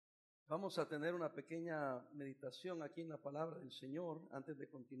Vamos a tener una pequeña meditación aquí en la palabra del Señor. Antes de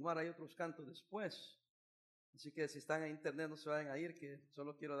continuar, hay otros cantos después. Así que si están en internet no se vayan a ir, que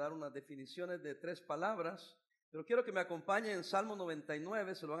solo quiero dar unas definiciones de 3 palabras. Pero quiero que me acompañen en Salmo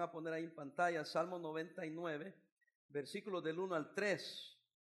 99, se lo van a poner ahí en pantalla. Salmo 99, versículos del 1 al 3.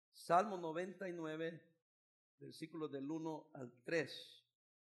 Salmo 99, versículos del 1 al 3.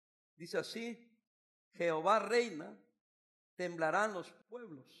 Dice así: Jehová reina, temblarán los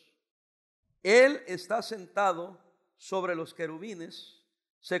pueblos. Él está sentado sobre los querubines,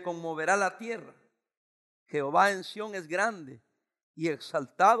 se conmoverá la tierra. Jehová en Sión es grande y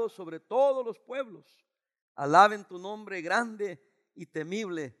exaltado sobre todos los pueblos. Alaben tu nombre grande y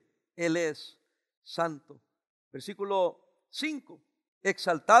temible, Él es santo. Versículo 5: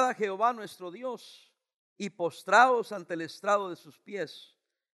 Exaltad a Jehová nuestro Dios y postraos ante el estrado de sus pies,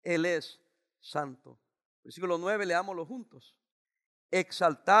 Él es santo. Versículo 9, leámoslo juntos.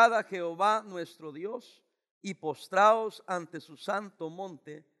 Exaltad a Jehová nuestro Dios y postraos ante su santo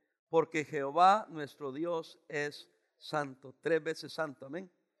monte, porque Jehová nuestro Dios es santo. 3 veces santo,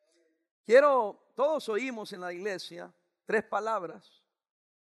 amén. Todos oímos en la iglesia 3 palabras,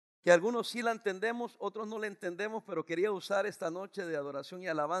 que algunos sí la entendemos, otros no la entendemos, pero quería usar esta noche de adoración y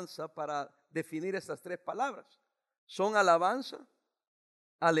alabanza para definir estas 3 palabras. Son alabanza,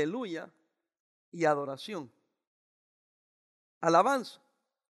 aleluya y adoración. Alabanza.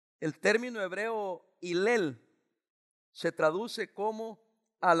 El término hebreo hilel se traduce como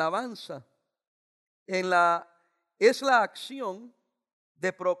alabanza. Es la acción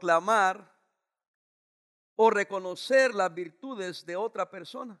de proclamar o reconocer las virtudes de otra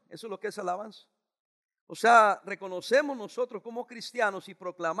persona. Eso es lo que es alabanza. O sea, reconocemos nosotros como cristianos y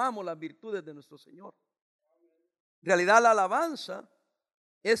proclamamos las virtudes de nuestro Señor. En realidad, la alabanza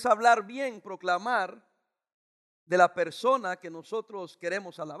es hablar bien, proclamar de la persona que nosotros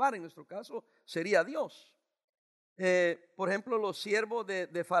queremos alabar. En nuestro caso sería Dios. Por ejemplo, los siervos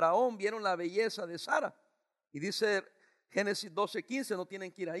de Faraón vieron la belleza de Sara. Y dice Génesis 12:15, no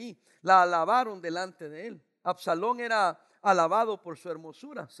tienen que ir ahí. La alabaron delante de él. Absalón era alabado por su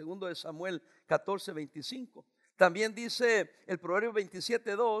hermosura, segundo de Samuel 14:25. También dice el Proverbio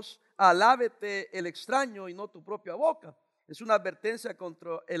 27:2, alábete el extraño y no tu propia boca. Es una advertencia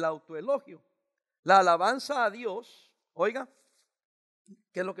contra el autoelogio. La alabanza a Dios, oiga,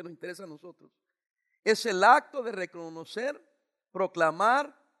 ¿qué es lo que nos interesa a nosotros? Es el acto de reconocer,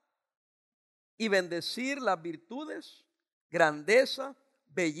 proclamar y bendecir las virtudes, grandeza,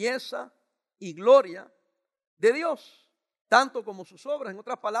 belleza y gloria de Dios, tanto como sus obras. En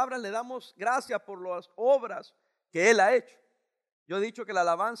otras palabras, le damos gracias por las obras que Él ha hecho. Yo he dicho que la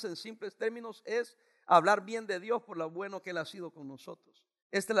alabanza en simples términos es hablar bien de Dios por lo bueno que Él ha sido con nosotros.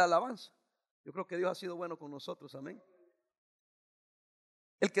 Esta es la alabanza. Yo creo que Dios ha sido bueno con nosotros, amén.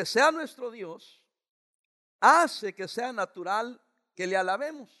 El que sea nuestro Dios hace que sea natural que le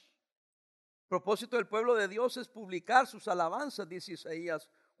alabemos. El propósito del pueblo de Dios es publicar sus alabanzas, dice Isaías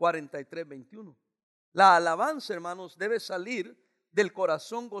 43:21. La alabanza, hermanos, debe salir del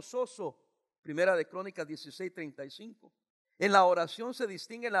corazón gozoso. Primera de Crónicas 16:35. En la oración se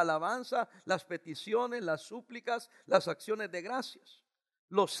distinguen la alabanza, las peticiones, las súplicas, las acciones de gracias.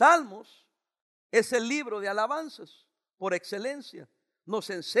 Los salmos es el libro de alabanzas por excelencia. Nos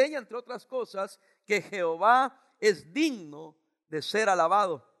enseña, entre otras cosas, que Jehová es digno de ser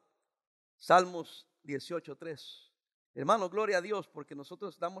alabado. Salmos 18:3. Hermano, gloria a Dios, porque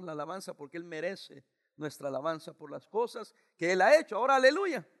nosotros damos la alabanza porque Él merece nuestra alabanza por las cosas que Él ha hecho. Ahora,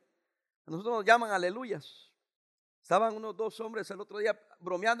 aleluya. A nosotros nos llaman aleluyas. Estaban unos 2 hombres el otro día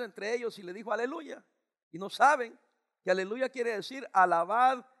bromeando entre ellos y le dijo aleluya. Y no saben que aleluya quiere decir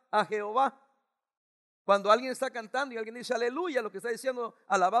alabad a Jehová. Cuando alguien está cantando y alguien dice aleluya, lo que está diciendo,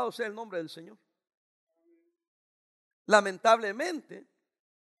 alabado sea el nombre del Señor. Lamentablemente,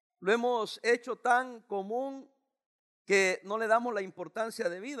 lo hemos hecho tan común que no le damos la importancia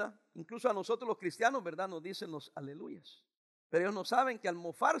de vida. Incluso a nosotros los cristianos, ¿verdad? Nos dicen los aleluyas. Pero ellos no saben que al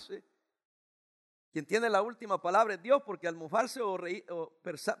mofarse, quien tiene la última palabra es Dios, porque al mofarse o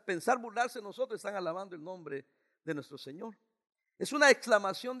pensar burlarse de nosotros, están alabando el nombre de nuestro Señor. Es una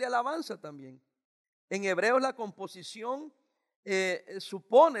exclamación de alabanza también. En hebreo la composición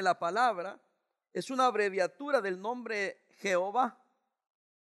supone la palabra, es una abreviatura del nombre Jehová.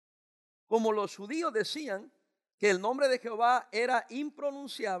 Como los judíos decían que el nombre de Jehová era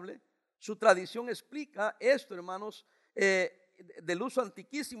impronunciable, su tradición explica esto, hermanos, del uso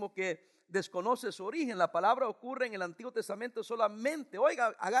antiquísimo que desconoce su origen. La palabra ocurre en el Antiguo Testamento solamente,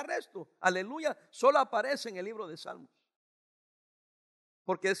 oiga, agarra esto, aleluya, solo aparece en el libro de Salmos.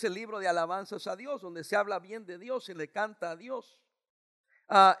 Porque es el libro de alabanzas a Dios, donde se habla bien de Dios, se le canta a Dios.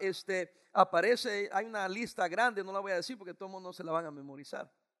 aparece, hay una lista grande, no la voy a decir porque todos no se la van a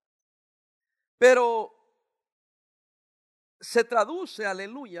memorizar. Pero se traduce,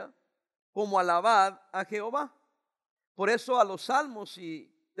 aleluya, como alabad a Jehová. Por eso a los salmos,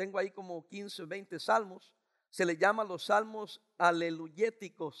 y tengo ahí como 15 o 20 salmos, se les llama los salmos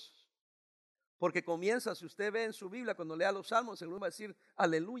aleluyéticos. Porque comienza, si usted ve en su Biblia, cuando lea los salmos, se va a decir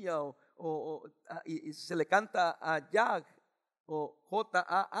aleluya y se le canta a Yah o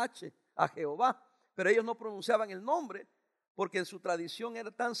J-A-H, a Jehová. Pero ellos no pronunciaban el nombre, porque en su tradición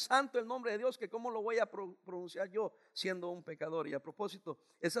era tan santo el nombre de Dios que cómo lo voy a pronunciar yo siendo un pecador. Y a propósito,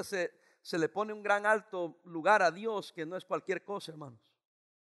 esa se le pone un gran alto lugar a Dios, que no es cualquier cosa, hermanos.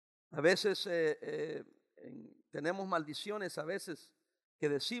 A veces tenemos maldiciones, a veces que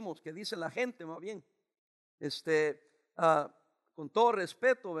decimos, que dice la gente más bien, con todo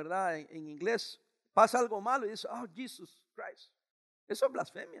respeto, ¿verdad? En inglés pasa algo malo y dice, oh, Jesus Christ. Eso es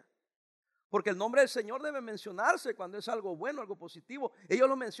blasfemia. Porque el nombre del Señor debe mencionarse cuando es algo bueno, algo positivo. Ellos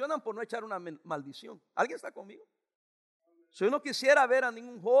lo mencionan por no echar una maldición. ¿Alguien está conmigo? Si yo no quisiera ver a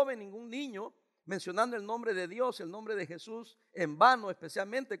ningún joven, ningún niño mencionando el nombre de Dios, el nombre de Jesús en vano,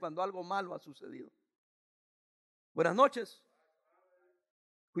 especialmente cuando algo malo ha sucedido. Buenas noches.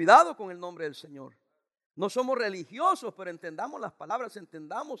 Cuidado con el nombre del Señor. No somos religiosos, pero entendamos las palabras,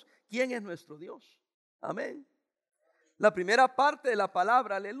 entendamos quién es nuestro Dios. Amén. La primera parte de la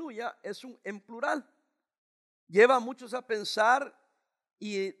palabra, aleluya, es en plural. Lleva a muchos a pensar,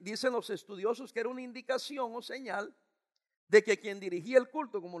 y dicen los estudiosos, que era una indicación o señal de que quien dirigía el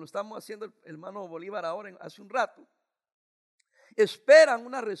culto, como lo estamos haciendo el hermano Bolívar ahora hace un rato, esperan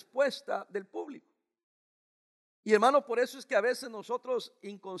una respuesta del público. Y hermano, por eso es que a veces nosotros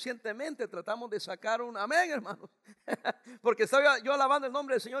inconscientemente tratamos de sacar un amén, hermano. Porque estaba yo alabando el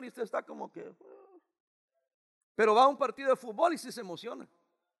nombre del Señor y usted está como que... Pero va a un partido de fútbol y sí se emociona.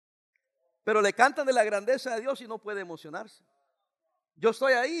 Pero le cantan de la grandeza de Dios y no puede emocionarse. Yo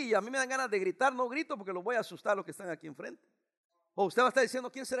estoy ahí y a mí me dan ganas de gritar, no grito porque los voy a asustar a los que están aquí enfrente. O usted va a estar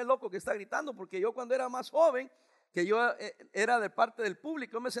diciendo, ¿quién será el loco que está gritando? Porque yo cuando era más joven, que yo era de parte del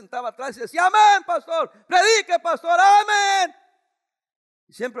público, yo me sentaba atrás y decía, amén, pastor, predique, pastor, amén.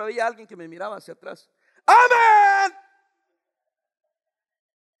 Y siempre había alguien que me miraba hacia atrás, amén.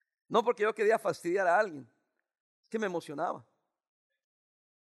 No porque yo quería fastidiar a alguien, es que me emocionaba.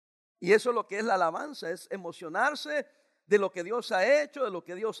 Y eso es lo que es la alabanza, es emocionarse de lo que Dios ha hecho, de lo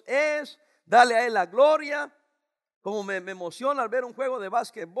que Dios es, darle a Él la gloria. Como me emociona al ver un juego de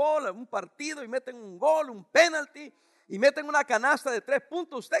básquetbol, un partido y meten un gol, un penalti y meten una canasta de 3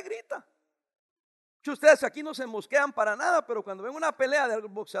 puntos, usted grita. Muchos de ustedes aquí no se mosquean para nada, pero cuando ven una pelea del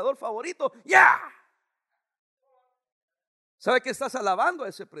boxeador favorito, ¡ya! ¿Sabe que estás alabando a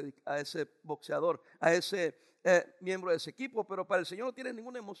ese boxeador, a ese miembro de ese equipo? Pero para el Señor no tienes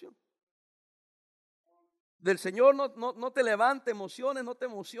ninguna emoción. Del Señor no te levanta emociones, no te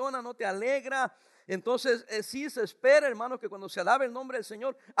emociona, no te alegra. Entonces sí se espera, hermano, que cuando se alabe el nombre del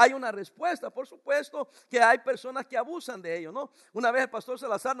Señor hay una respuesta. Por supuesto que hay personas que abusan de ello, ¿no? Una vez el pastor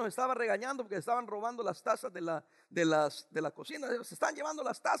Salazar nos estaba regañando porque estaban robando las tazas de la cocina. Se están llevando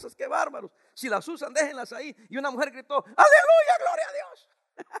las tazas, qué bárbaros. Si las usan, déjenlas ahí. Y una mujer gritó, aleluya, gloria a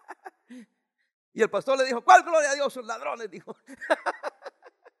Dios. Y el pastor le dijo, ¿cuál gloria a Dios? Son ladrones, dijo.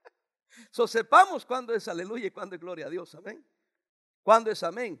 Sepamos cuándo es aleluya y cuándo es gloria a Dios, amén. Cuándo es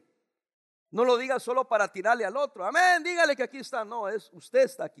amén. No lo diga solo para tirarle al otro, amén, dígale que aquí está. No, es usted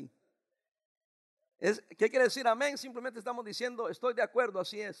está aquí. ¿Qué quiere decir amén? Simplemente estamos diciendo estoy de acuerdo,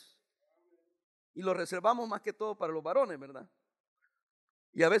 así es. Y lo reservamos más que todo para los varones, ¿verdad?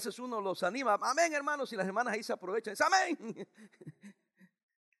 Y a veces uno los anima, amén, hermanos, y las hermanas ahí se aprovechan, es amén.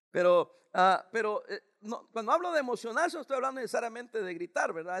 Pero no, cuando hablo de emocionarse no estoy hablando necesariamente de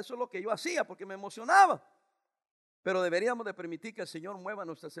gritar, ¿verdad? Eso es lo que yo hacía porque me emocionaba. Pero deberíamos de permitir que el Señor mueva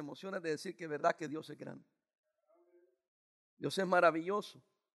nuestras emociones, de decir que es verdad que Dios es grande. Dios es maravilloso.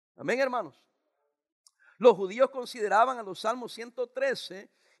 Amén, hermanos. Los judíos consideraban a los salmos 113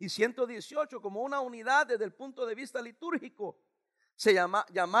 y 118 como una unidad desde el punto de vista litúrgico.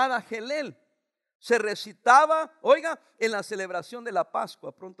 Llamada Helel. Se recitaba, oiga, en la celebración de la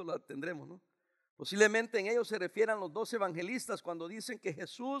Pascua. Pronto la tendremos, ¿no? Posiblemente en ellos se refieran los 2 evangelistas cuando dicen que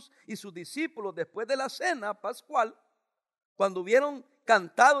Jesús y sus discípulos después de la cena pascual, cuando hubieron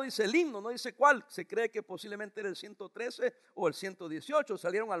cantado, dice el himno, no dice cuál, se cree que posiblemente era el 113 o el 118,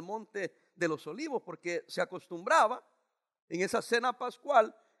 salieron al monte de los olivos porque se acostumbraba en esa cena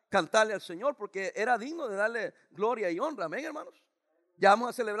pascual cantarle al Señor porque era digno de darle gloria y honra, amén, hermanos. Ya vamos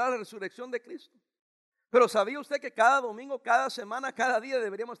a celebrar la resurrección de Cristo. Pero ¿sabía usted que cada domingo, cada semana, cada día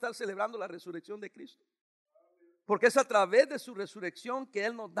deberíamos estar celebrando la resurrección de Cristo? Porque es a través de su resurrección que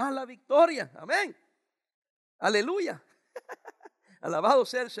Él nos da la victoria. Amén. Aleluya. Alabado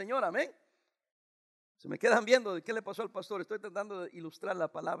sea el Señor. Amén. Se me quedan viendo de qué le pasó al pastor. Estoy tratando de ilustrar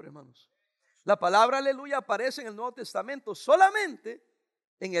la palabra, hermanos. La palabra aleluya aparece en el Nuevo Testamento solamente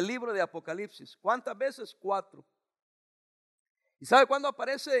en el libro de Apocalipsis. ¿Cuántas veces? 4. ¿Y sabe cuándo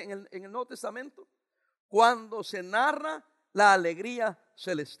aparece en el Nuevo Testamento? Cuando se narra la alegría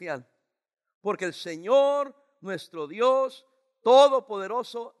celestial. Porque el Señor, nuestro Dios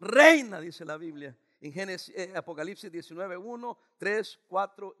Todopoderoso, reina, dice la Biblia. En Apocalipsis 19, 1, 3,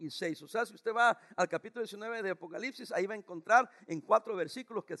 4 y 6. O sea, si usted va al capítulo 19 de Apocalipsis, ahí va a encontrar en 4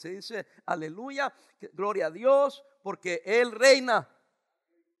 versículos que se dice, aleluya, gloria a Dios, porque Él reina.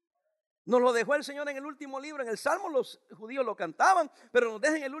 Nos lo dejó el Señor en el último libro. En el Salmo los judíos lo cantaban, pero nos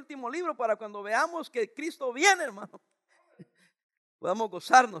deja en el último libro para cuando veamos que Cristo viene, hermano, podamos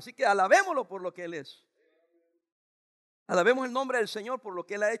gozarnos. Así que alabémoslo por lo que Él es. Alabemos el nombre del Señor por lo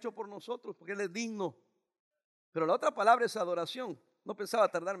que Él ha hecho por nosotros, porque Él es digno. Pero la otra palabra es adoración. No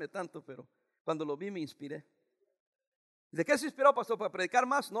pensaba tardarme tanto, pero cuando lo vi me inspiré. ¿De qué se inspiró, pastor? ¿Para predicar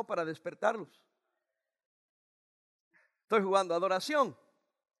más? No, para despertarlos. Estoy jugando. Adoración.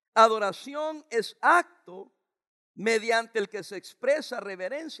 Adoración es acto mediante el que se expresa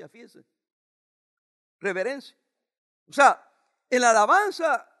reverencia, fíjese. Reverencia. O sea, en la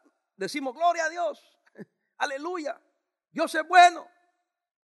alabanza decimos gloria a Dios, aleluya, Dios es bueno.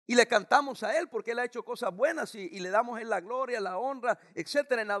 Y le cantamos a Él porque Él ha hecho cosas buenas y le damos a Él la gloria, la honra,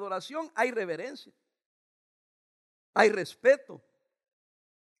 etcétera. En la adoración hay reverencia, hay respeto,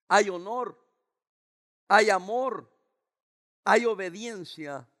 hay honor, hay amor, hay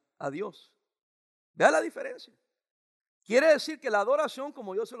obediencia a Dios. Vea la diferencia. Quiere decir que la adoración,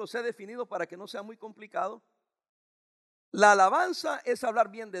 como yo se los he definido para que no sea muy complicado, la alabanza es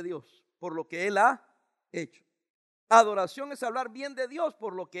hablar bien de Dios por lo que Él ha hecho. Adoración es hablar bien de Dios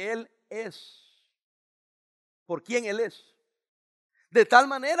por lo que Él es, por quien Él es. De tal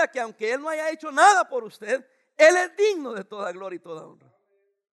manera que aunque Él no haya hecho nada por usted, Él es digno de toda gloria y toda honra.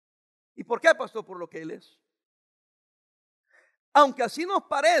 ¿Y por qué, pastor? Por lo que Él es. Aunque así nos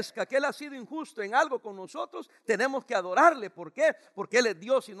parezca que Él ha sido injusto en algo con nosotros, tenemos que adorarle. ¿Por qué? Porque Él es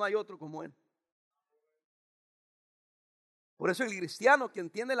Dios y no hay otro como Él. Por eso el cristiano que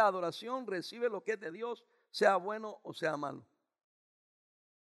entiende la adoración recibe lo que es de Dios, sea bueno o sea malo.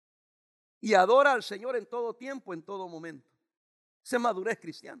 Y adora al Señor en todo tiempo, en todo momento. Esa es madurez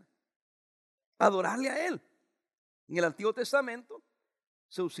cristiana. Adorarle a Él. En el Antiguo Testamento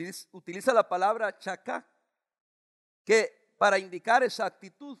se utiliza la palabra chacá, que para indicar esa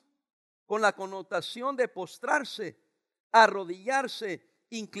actitud, con la connotación de postrarse, arrodillarse,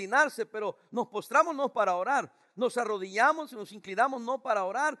 inclinarse, pero nos postramos no para orar, nos arrodillamos y nos inclinamos no para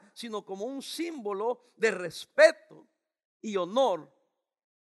orar, sino como un símbolo de respeto y honor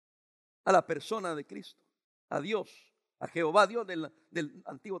a la persona de Cristo, a Dios, a Jehová Dios del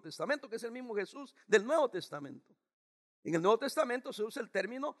Antiguo Testamento, que es el mismo Jesús del Nuevo Testamento. En el Nuevo Testamento se usa el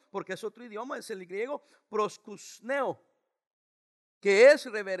término, porque es otro idioma, es el griego proskuneo, que es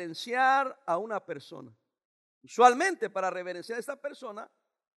reverenciar a una persona. Usualmente para reverenciar a esta persona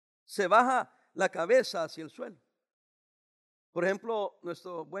se baja la cabeza hacia el suelo. Por ejemplo,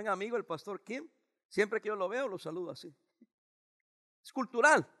 nuestro buen amigo el pastor Kim, siempre que yo lo veo lo saludo así. Es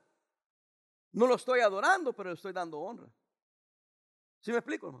cultural. No lo estoy adorando, pero le estoy dando honra. ¿Sí me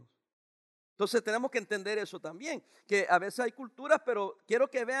explico, hermanos? Entonces tenemos que entender eso también, que a veces hay culturas, pero quiero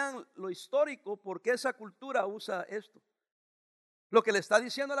que vean lo histórico, por qué esa cultura usa esto. Lo que le está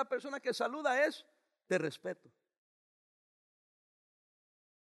diciendo a la persona que saluda es, te respeto.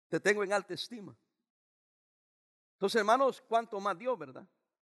 Te tengo en alta estima. Entonces, hermanos, ¿cuánto más Dios, verdad?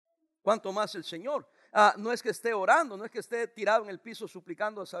 ¿Cuánto más el Señor? No es que esté orando, no es que esté tirado en el piso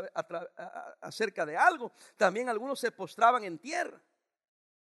suplicando acerca de algo. También algunos se postraban en tierra.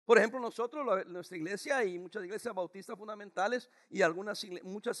 Por ejemplo, nosotros, nuestra iglesia y muchas iglesias bautistas fundamentales y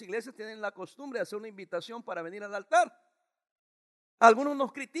muchas iglesias tienen la costumbre de hacer una invitación para venir al altar. Algunos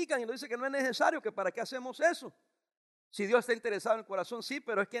nos critican y nos dicen que no es necesario, que para qué hacemos eso. Si Dios está interesado en el corazón, sí,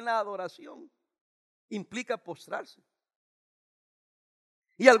 pero es que en la adoración implica postrarse.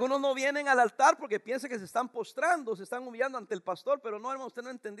 Y algunos no vienen al altar porque piensan que se están postrando, se están humillando ante el pastor, pero no, hermano, usted no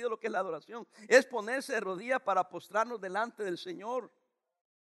ha entendido lo que es la adoración. Es ponerse de rodillas para postrarnos delante del Señor.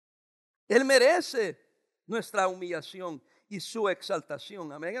 Él merece nuestra humillación y su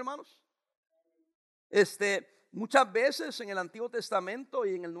exaltación. Amén, hermanos. muchas veces en el Antiguo Testamento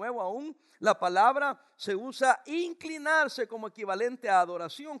y en el Nuevo aún, la palabra se usa inclinarse como equivalente a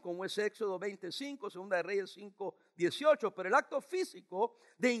adoración, como es Éxodo 25, Segunda de Reyes 5, 18. Pero el acto físico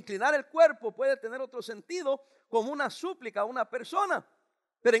de inclinar el cuerpo puede tener otro sentido, como una súplica a una persona.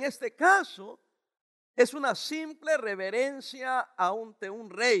 Pero en este caso es una simple reverencia ante un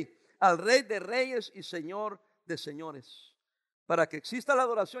rey, al Rey de Reyes y Señor de Señores. Para que exista la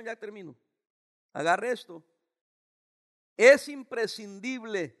adoración, ya termino. Agarre esto. Es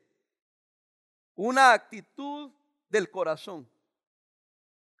imprescindible una actitud del corazón.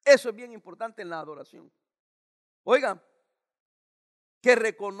 Eso es bien importante en la adoración. Oigan, que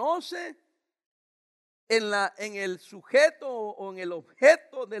reconoce en el sujeto o en el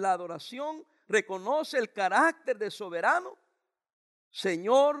objeto de la adoración, reconoce el carácter de soberano,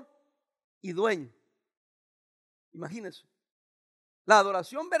 Señor y dueño. Imagínense. La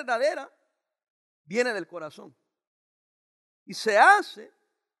adoración verdadera viene del corazón y se hace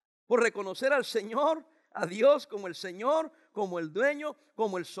por reconocer al Señor, a Dios como el Señor, como el dueño,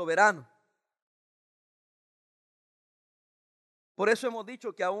 como el soberano. Por eso hemos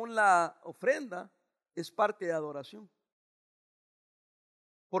dicho que aún la ofrenda es parte de adoración.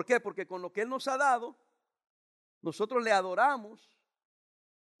 ¿Por qué? Porque con lo que Él nos ha dado, nosotros le adoramos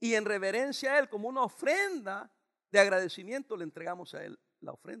y en reverencia a Él, como una ofrenda de agradecimiento, le entregamos a Él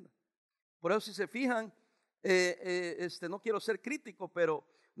la ofrenda. Por eso, si se fijan, no quiero ser crítico, pero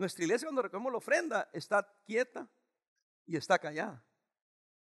nuestra iglesia, cuando recogemos la ofrenda, está quieta y está callada.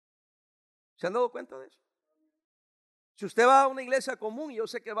 ¿Se han dado cuenta de eso? Si usted va a una iglesia común, y yo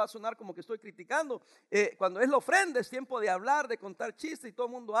sé que va a sonar como que estoy criticando, cuando es la ofrenda es tiempo de hablar, de contar chistes, y todo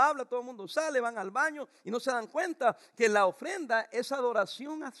el mundo habla, todo el mundo sale, van al baño y no se dan cuenta que la ofrenda es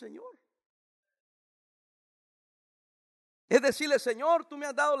adoración al Señor. Es decirle: Señor, tú me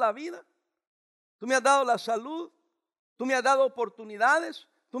has dado la vida, tú me has dado la salud, tú me has dado oportunidades,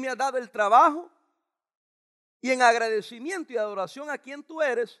 tú me has dado el trabajo, y en agradecimiento y adoración a quien tú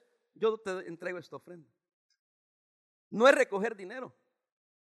eres, yo te entrego esta ofrenda. No es recoger dinero.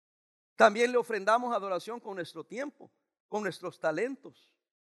 También le ofrendamos adoración con nuestro tiempo, con nuestros talentos,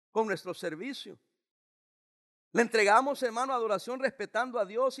 con nuestro servicio. Le entregamos, hermano, adoración respetando a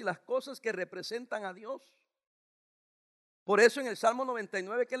Dios y las cosas que representan a Dios. Por eso en el Salmo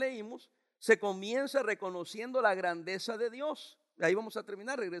 99 que leímos, se comienza reconociendo la grandeza de Dios. Ahí vamos a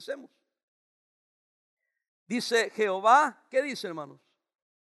terminar, regresemos. Dice Jehová, ¿qué dice, hermanos?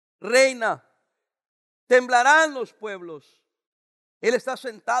 Reina, temblarán los pueblos. Él está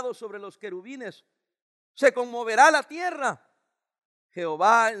sentado sobre los querubines. Se conmoverá la tierra.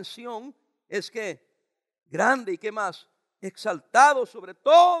 Jehová en Sión es que grande, y qué más, exaltado sobre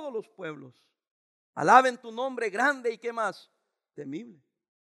todos los pueblos. Alaben tu nombre grande y qué más, temible.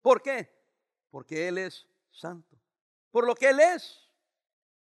 ¿Por qué? Porque Él es santo. Por lo que Él es.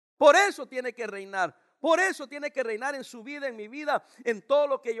 Por eso tiene que reinar. Por eso tiene que reinar en su vida, en mi vida, en todo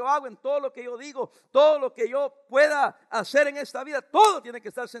lo que yo hago, en todo lo que yo digo, todo lo que yo pueda hacer en esta vida. Todo tiene que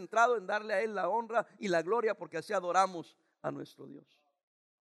estar centrado en darle a Él la honra y la gloria, porque así adoramos a nuestro Dios.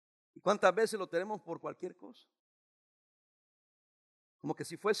 ¿Y cuántas veces lo tenemos por cualquier cosa? Como que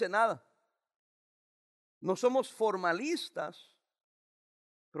si fuese nada. No somos formalistas,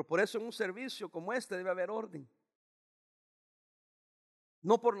 pero por eso en un servicio como este debe haber orden.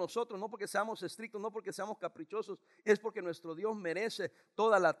 No por nosotros, no porque seamos estrictos, no porque seamos caprichosos, es porque nuestro Dios merece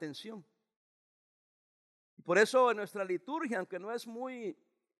toda la atención. Y por eso en nuestra liturgia, aunque no es muy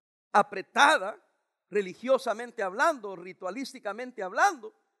apretada, religiosamente hablando, ritualísticamente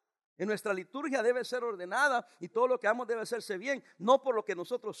hablando, en nuestra liturgia debe ser ordenada y todo lo que hagamos debe hacerse bien, no por lo que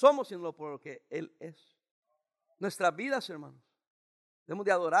nosotros somos, sino por lo que Él es. Nuestras vidas, hermanos, debemos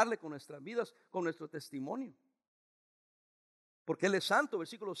de adorarle con nuestras vidas, con nuestro testimonio. Porque Él es santo,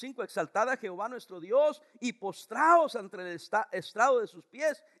 versículo 5, exaltad a Jehová nuestro Dios y postraos ante el estrado de sus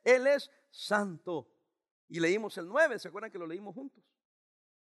pies. Él es santo. Y leímos el 9, ¿se acuerdan que lo leímos juntos?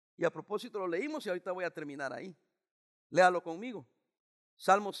 Y a propósito lo leímos y ahorita voy a terminar ahí. Léalo conmigo.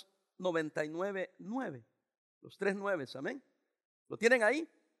 Salmos 99, 9. Los 3 nueves, amén. ¿Lo tienen ahí?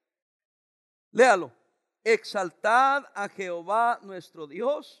 Léalo. Exaltad a Jehová nuestro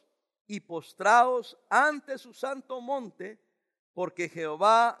Dios y postraos ante su santo monte, porque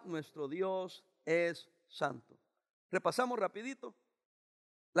Jehová nuestro Dios es santo. Repasamos rapidito.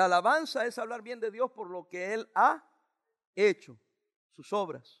 La alabanza es hablar bien de Dios por lo que Él ha hecho, sus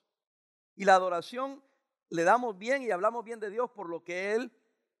obras. Y la adoración le damos bien y hablamos bien de Dios por lo que Él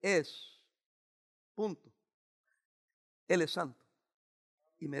es. Punto. Él es santo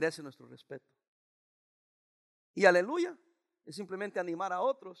y merece nuestro respeto. Y aleluya es simplemente animar a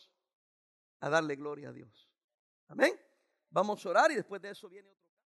otros a darle gloria a Dios. Amén. Vamos a orar y después de eso viene otro.